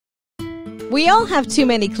We all have too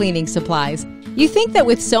many cleaning supplies. You think that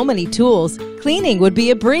with so many tools, cleaning would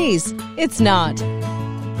be a breeze. It's not.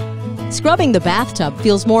 Scrubbing the bathtub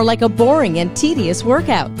feels more like a boring and tedious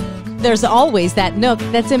workout. There's always that nook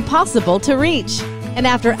that's impossible to reach. And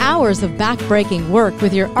after hours of back-breaking work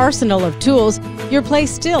with your arsenal of tools, your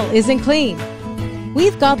place still isn't clean.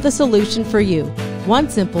 We've got the solution for you. One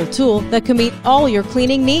simple tool that can meet all your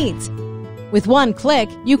cleaning needs. With one click,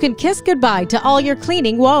 you can kiss goodbye to all your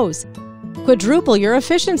cleaning woes. Quadruple your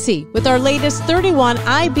efficiency with our latest 31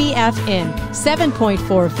 IBF in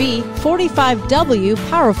 7.4V 45W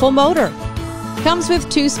powerful motor. Comes with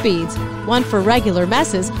 2 speeds, one for regular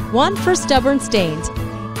messes, one for stubborn stains.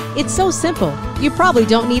 It's so simple, you probably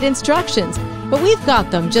don't need instructions, but we've got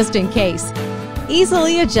them just in case.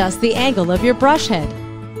 Easily adjust the angle of your brush head.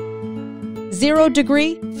 0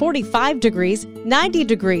 degree, 45 degrees, 90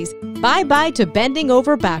 degrees, bye-bye to bending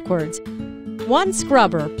over backwards. 1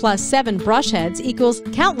 scrubber plus 7 brush heads equals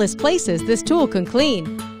countless places this tool can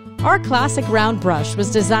clean. Our classic round brush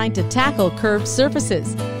was designed to tackle curved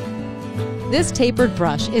surfaces. This tapered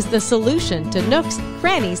brush is the solution to nooks,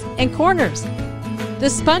 crannies, and corners. The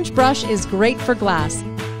sponge brush is great for glass.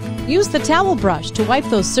 Use the towel brush to wipe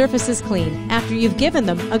those surfaces clean after you've given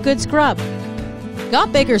them a good scrub.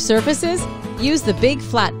 Got bigger surfaces? Use the big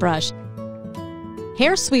flat brush.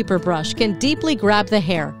 Hair sweeper brush can deeply grab the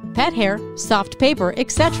hair, pet hair, soft paper,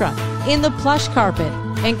 etc. in the plush carpet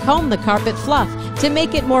and comb the carpet fluff to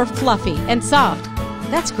make it more fluffy and soft.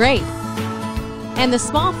 That's great. And the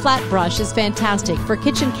small flat brush is fantastic for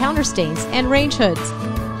kitchen counter stains and range hoods.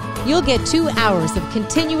 You'll get 2 hours of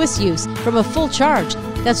continuous use from a full charge.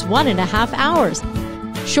 That's 1.5 hours.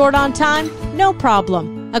 Short on time? No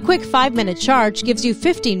problem. A quick 5-minute charge gives you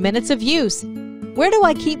 15 minutes of use. Where do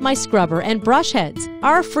I keep my scrubber and brush heads?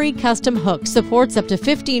 Our free custom hook supports up to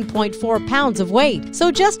 15.4 pounds of weight,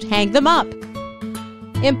 so just hang them up.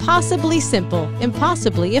 Impossibly simple,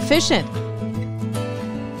 impossibly efficient.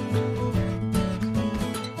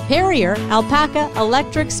 Parrior Alpaca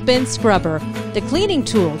Electric Spin Scrubber, the cleaning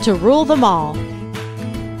tool to rule them all.